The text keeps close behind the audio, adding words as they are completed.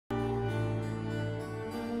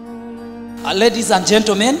Ladies and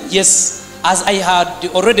gentlemen, yes, as I had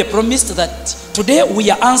already promised that today we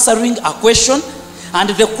are answering a question, and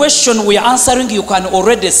the question we are answering, you can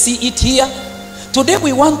already see it here. Today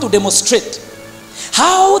we want to demonstrate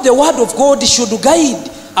how the Word of God should guide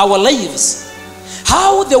our lives,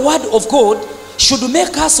 how the Word of God should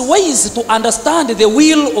make us wise to understand the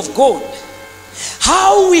will of God,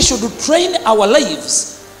 how we should train our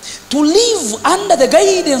lives to live under the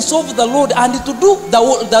guidance of the Lord and to do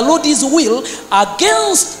the Lord's will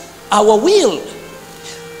against our will.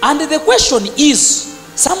 And the question is,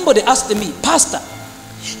 somebody asked me, Pastor,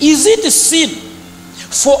 is it sin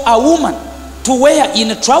for a woman to wear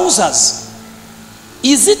in trousers?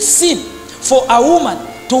 Is it sin for a woman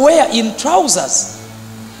to wear in trousers?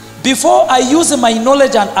 Before I use my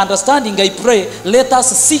knowledge and understanding, I pray, let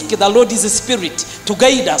us seek the Lord's Spirit to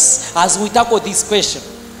guide us as we tackle this question.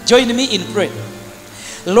 Join me in prayer.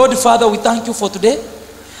 Lord Father, we thank you for today,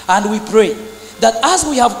 and we pray that as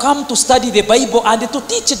we have come to study the Bible and to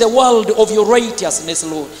teach the world of your righteousness,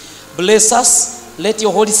 Lord, bless us. Let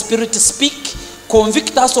your Holy Spirit speak.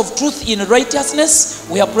 Convict us of truth in righteousness.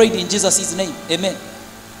 We have prayed in Jesus' name. Amen.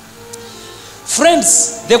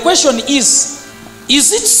 Friends, the question is it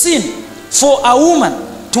sin for a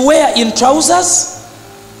woman to wear in trousers?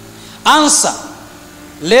 Answer,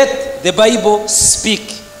 let the Bible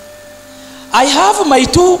speak. I have my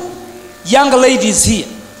two young ladies here,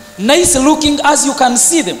 nice looking as you can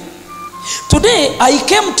see them. Today I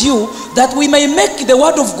came to you that we may make the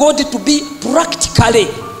Word of God to be practically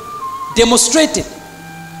demonstrated.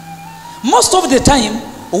 Most of the time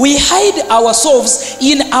we hide ourselves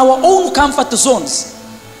in our own comfort zones.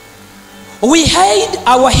 We hide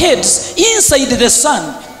our heads inside the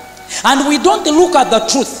sand, and we don't look at the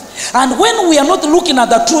truth. And when we are not looking at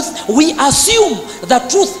the truth, we assume the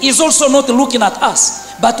truth is also not looking at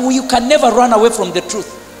us. But we can never run away from the truth.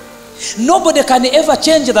 Nobody can ever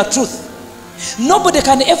change the truth. Nobody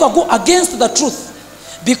can ever go against the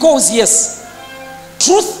truth. Because yes,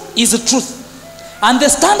 truth is truth. And the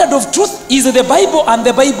standard of truth is the Bible and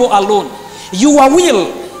the Bible alone. Your will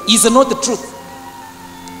is not the truth.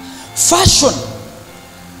 Fashion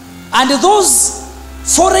and those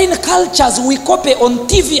foreign cultures we copy on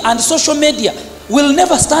TV and social media will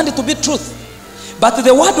never stand to be truth. But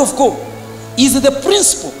the Word of God is the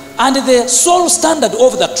principle and the sole standard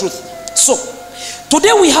of the truth. So,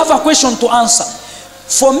 today we have a question to answer.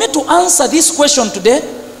 For me to answer this question today,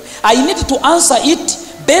 I need to answer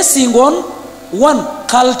it basing on 1,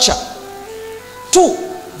 culture.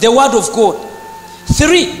 2, the Word of God.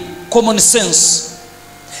 3, common sense.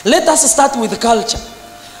 Let us start with culture.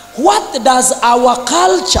 What does our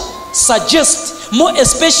culture suggest, more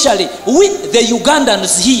especially with the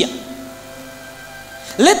Ugandans here?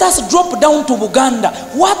 Let us drop down to Uganda.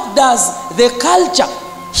 What does the culture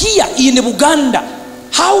here in Uganda,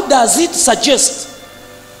 how does it suggest?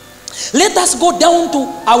 Let us go down to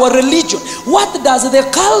our religion. What does the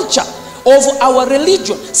culture of our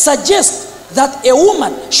religion suggest that a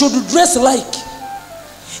woman should dress like?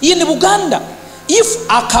 In Uganda, if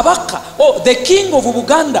a kabaka or the king of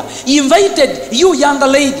Uganda invited you young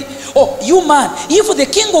lady, or you man, if the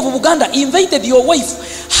king of Uganda invited your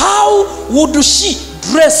wife, how would she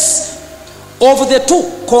dress of the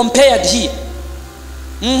two compared here?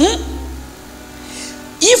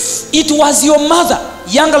 If it was your mother,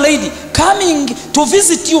 young lady, coming to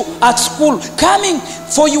visit you at school, coming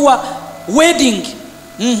for your wedding,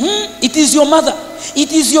 it is your mother,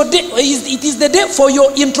 it is your day, it is the day for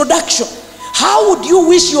your introduction. How would you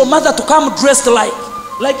wish your mother to come dressed like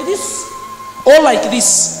this or like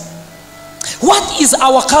this? What is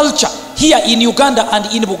our culture here in Uganda and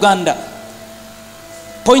in Buganda?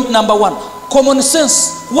 Point number 1, common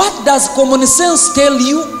sense. What does common sense tell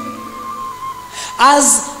you?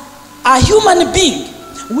 As a human being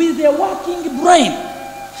with a working brain,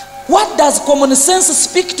 what does common sense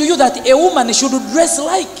speak to you that a woman should dress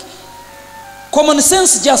like? Common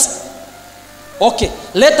sense just, okay,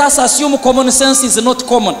 let us assume common sense is not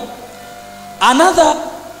common. Another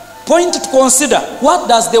point to consider, what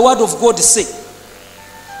does the Word of God say?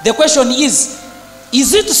 The question is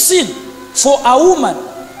it sin for a woman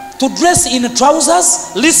to dress in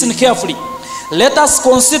trousers? Listen carefully. Let us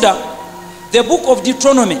consider the book of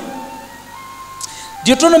Deuteronomy.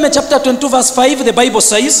 Deuteronomy chapter 22 verse 5, the Bible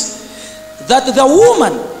says that the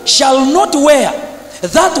woman shall not wear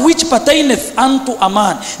that which pertaineth unto a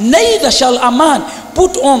man, neither shall a man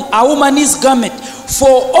put on a woman's garment, for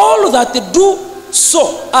all that do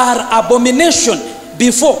so are abomination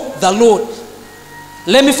before the Lord.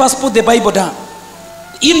 Let me first put the Bible down.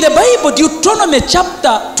 In the Bible, Deuteronomy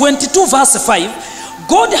chapter 22 verse 5,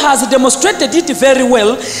 God has demonstrated it very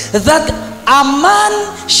well that a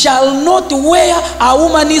man shall not wear a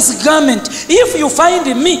woman's garment. If you find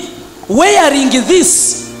me wearing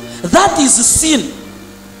this, that is sin.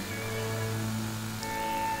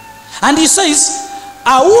 And he says,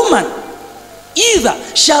 a woman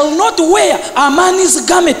either shall not wear a man's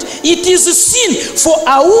garment. It is a sin for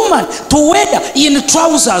a woman to wear in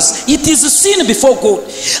trousers. It is a sin before God.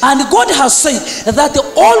 And God has said that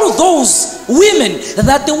all those women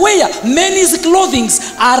that wear men's clothing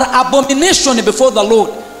are abomination before the Lord.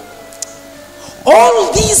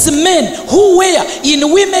 All these men who wear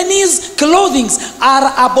in women's clothing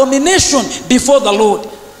are abomination before the Lord.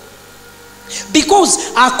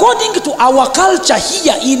 Because according to our culture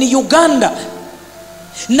here in Uganda,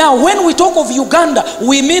 now when we talk of Uganda,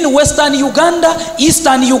 we mean Western Uganda,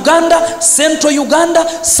 Eastern Uganda, Central Uganda,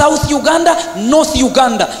 South Uganda, North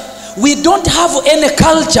Uganda. We don't have any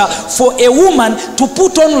culture for a woman to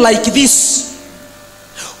put on like this.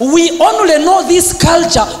 We only know this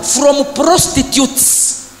culture from prostitutes.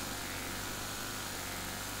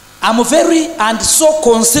 I'm very and so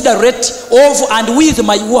considerate of and with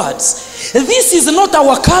my words. This is not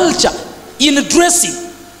our culture in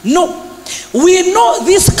dressing. No. We know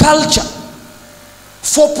this culture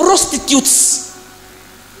for prostitutes.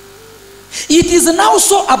 It is now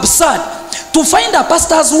so absurd to find a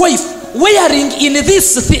pastor's wife wearing in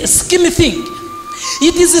this skinny thing.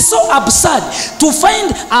 It is so absurd to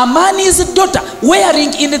find a man's daughter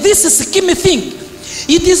wearing in this skinny thing.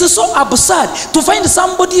 It is so absurd to find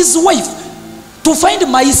somebody's wife, to find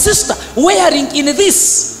my sister wearing in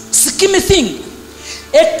this skinny thing,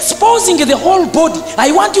 exposing the whole body.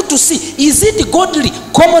 I want you to see, is it godly?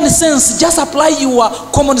 Common sense, just apply your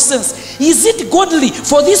common sense. Is it godly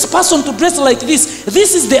for this person to dress like this?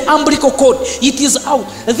 This is the umbilical cord. It is out.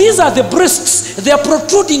 These are the breasts. They are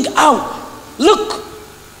protruding out. Look.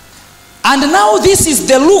 And now this is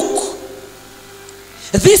the look.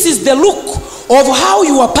 This is the look of how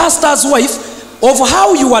your pastor's wife, of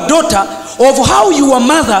how your daughter, of how your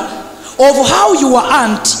mother, of how your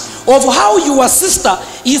aunt, of how your sister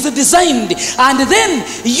is designed. And then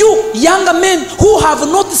you young men who have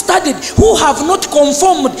not studied, who have not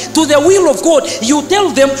conformed to the will of God, you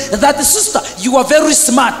tell them that, sister, you are very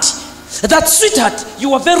smart. That, sweetheart,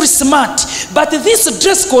 you are very smart. But this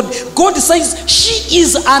dress code, God says she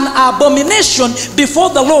is an abomination before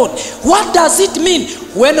the Lord. What does it mean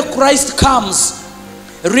when Christ comes?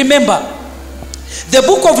 Remember, the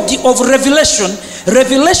book of Revelation,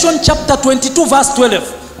 Revelation chapter 22 verse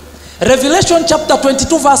 12. Revelation chapter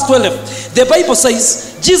 22 verse 12. The Bible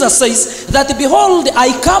says, Jesus says that, behold,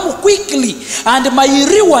 I come quickly, and my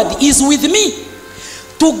reward is with me,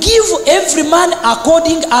 to give every man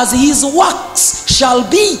according as his works shall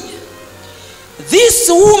be. This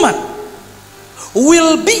woman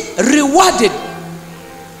will be rewarded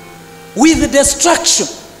with destruction.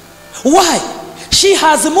 Why? She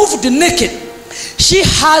has moved naked. She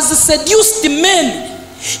has seduced men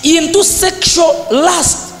into sexual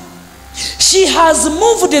lust. She has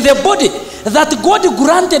moved the body that God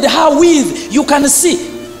granted her with. You can see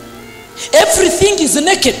everything is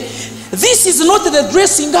naked. This is not the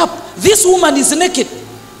dressing up. This woman is naked.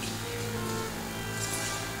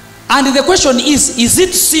 And the question is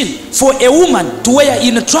it sin for a woman to wear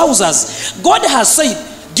in trousers? God has said,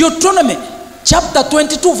 Deuteronomy chapter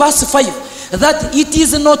 22 verse 5, that it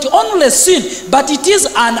is not only sin, but it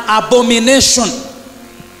is an abomination.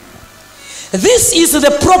 This is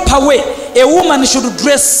the proper way a woman should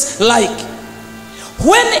dress like.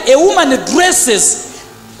 When a woman dresses,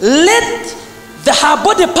 let her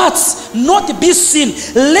body parts not be seen.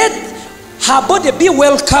 Let her body be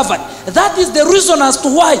well covered. That is the reason as to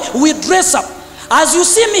why we dress up. As you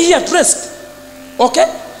see me here dressed, okay,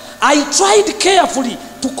 I tried carefully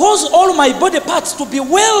to cause all my body parts to be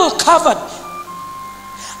well covered.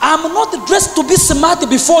 I'm not dressed to be smart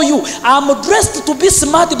before you. I'm dressed to be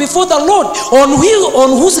smart before the Lord, on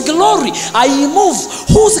whose glory I move,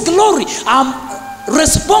 whose glory I'm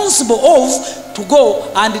responsible of to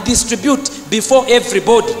go and distribute before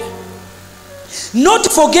everybody. Not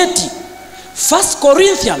forgetting 1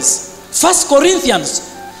 Corinthians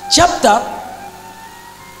chapter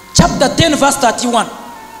 10 verse 31.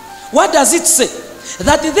 What does it say?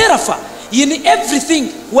 That therefore in everything,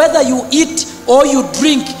 whether you eat or you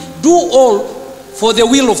drink, do all for the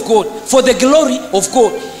will of God, for the glory of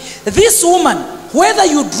God. This woman, whether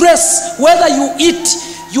you dress, whether you eat,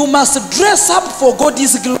 you must dress up for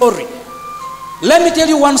God's glory. Let me tell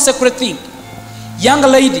you one secret thing. Young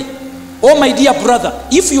lady, oh my dear brother,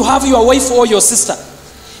 if you have your wife or your sister,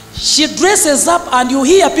 she dresses up and you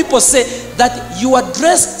hear people say that you are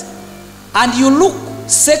dressed and you look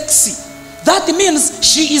sexy. That means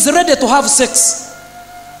she is ready to have sex.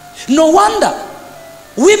 No wonder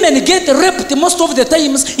women get raped most of the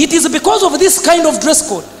times. It is because of this kind of dress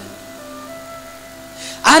code.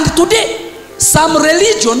 And today, some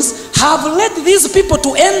religions have let these people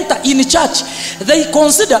to enter in church. They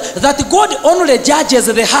consider that God only judges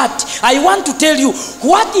the heart. I want to tell you,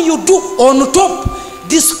 what you do on top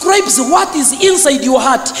describes what is inside your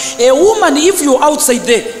heart. A woman, if you're outside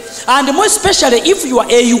there, and more especially if you are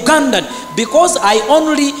a Ugandan, because I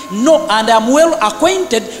only know and am well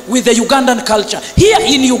acquainted with the Ugandan culture. Here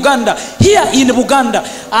in Uganda, here in Buganda,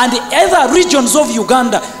 and other regions of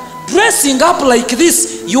Uganda, dressing up like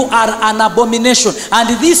this, you are an abomination. And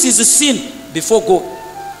this is a sin before God.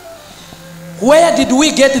 Where did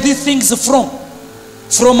we get these things from?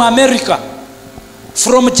 From America,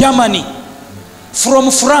 from Germany,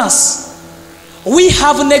 from France. We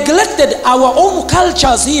have neglected our own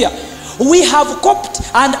cultures here. We have copied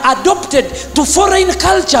and adopted to foreign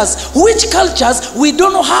cultures, which cultures we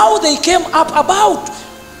don't know how they came up about.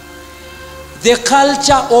 The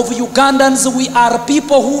culture of Ugandans, we are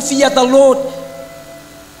people who fear the Lord.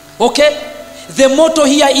 Okay? The motto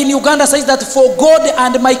here in Uganda says that for God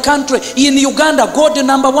and my country. In Uganda, God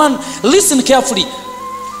number one. Listen carefully.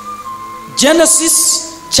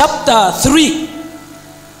 Genesis chapter 3.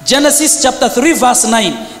 Genesis chapter 3 verse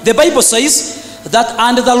 9. The Bible says that,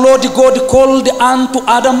 and the Lord God called unto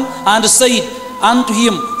Adam and said unto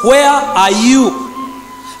him, where are you?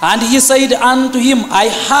 And he said unto him, I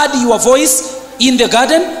heard your voice in the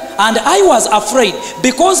garden, and I was afraid,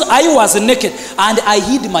 because I was naked, and I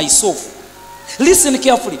hid myself. Listen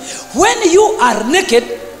carefully. When you are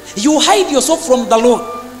naked, you hide yourself from the Lord.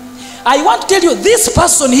 I want to tell you, this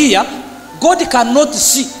person here, God cannot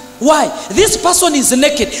see. Why? This person is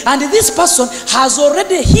naked, and this person has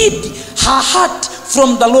already hid her heart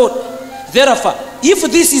from the Lord. Therefore, if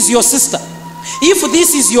this is your sister, if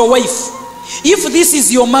this is your wife, if this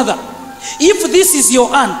is your mother, if this is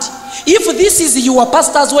your aunt, if this is your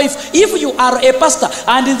pastor's wife, if you are a pastor,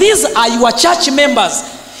 and these are your church members,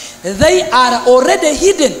 they are already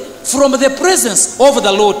hidden from the presence of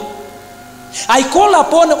the Lord. I call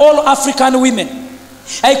upon all African women.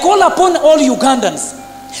 I call upon all Ugandans.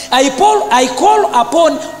 I call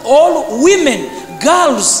upon all women,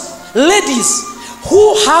 girls, ladies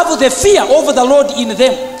who have the fear of the Lord in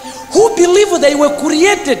them, who believe they were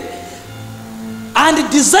created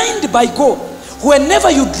and designed by God.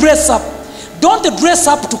 Whenever you dress up, don't dress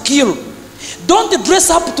up to kill. Don't dress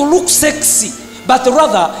up to look sexy, but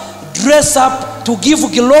rather dress up to give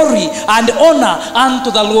glory and honor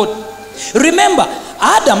unto the Lord. Remember,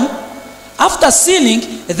 Adam, after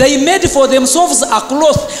sinning, they made for themselves a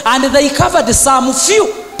cloth, and they covered some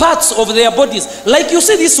few parts of their bodies. Like you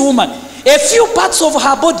see this woman, a few parts of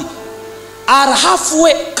her body are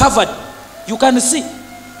halfway covered. You can see.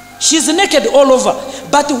 She's naked all over.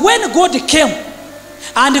 But when God came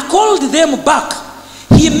and called them back,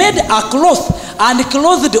 he made a cloth and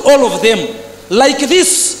clothed all of them. Like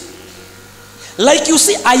this. Like you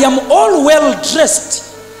see, I am all well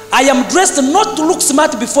dressed. I am dressed not to look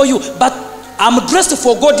smart before you, but I'm dressed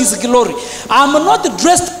for God's glory. I'm not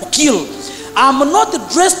dressed to kill. I'm not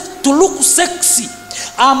dressed to look sexy.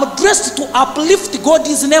 I'm dressed to uplift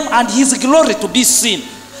God's name and his glory to be seen.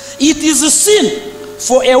 It is a sin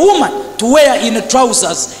for a woman to wear in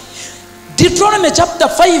trousers. Deuteronomy chapter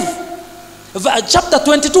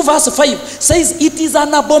 22 verse 5 says it is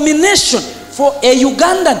an abomination for a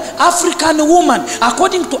Ugandan African woman,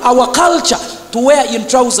 according to our culture, to wear in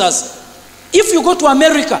trousers. If you go to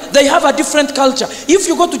America, they have a different culture. If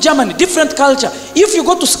you go to Germany, different culture. If you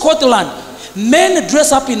go to Scotland, men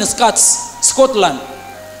dress up in skirts. Scotland.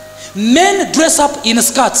 Men dress up in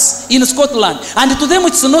skirts in Scotland. And to them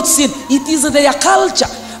it's not sin. It is their culture.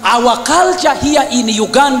 Our culture here in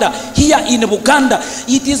Uganda, here in Buganda,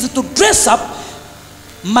 it is to dress up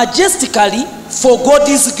majestically for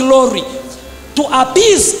God's glory. To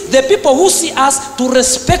appease the people who see us, to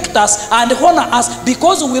respect us and honor us,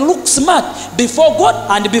 because we look smart before God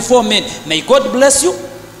and before men. May God bless you.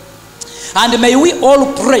 And may we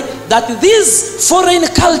all pray that these foreign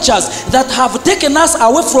cultures that have taken us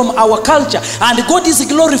away from our culture and God's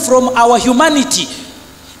glory from our humanity,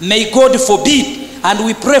 may God forbid. And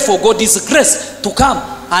we pray for God's grace to come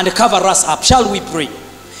and cover us up. Shall we pray?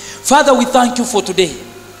 Father, we thank you for today.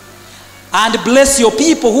 And bless your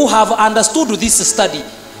people who have understood this study.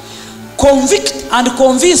 Convict and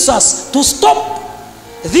convince us to stop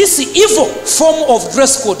this evil form of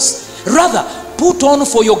dress codes. Rather, put on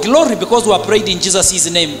for your glory, because we are prayed in Jesus'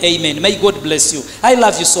 name. Amen. May God bless you. I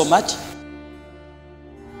love you so much.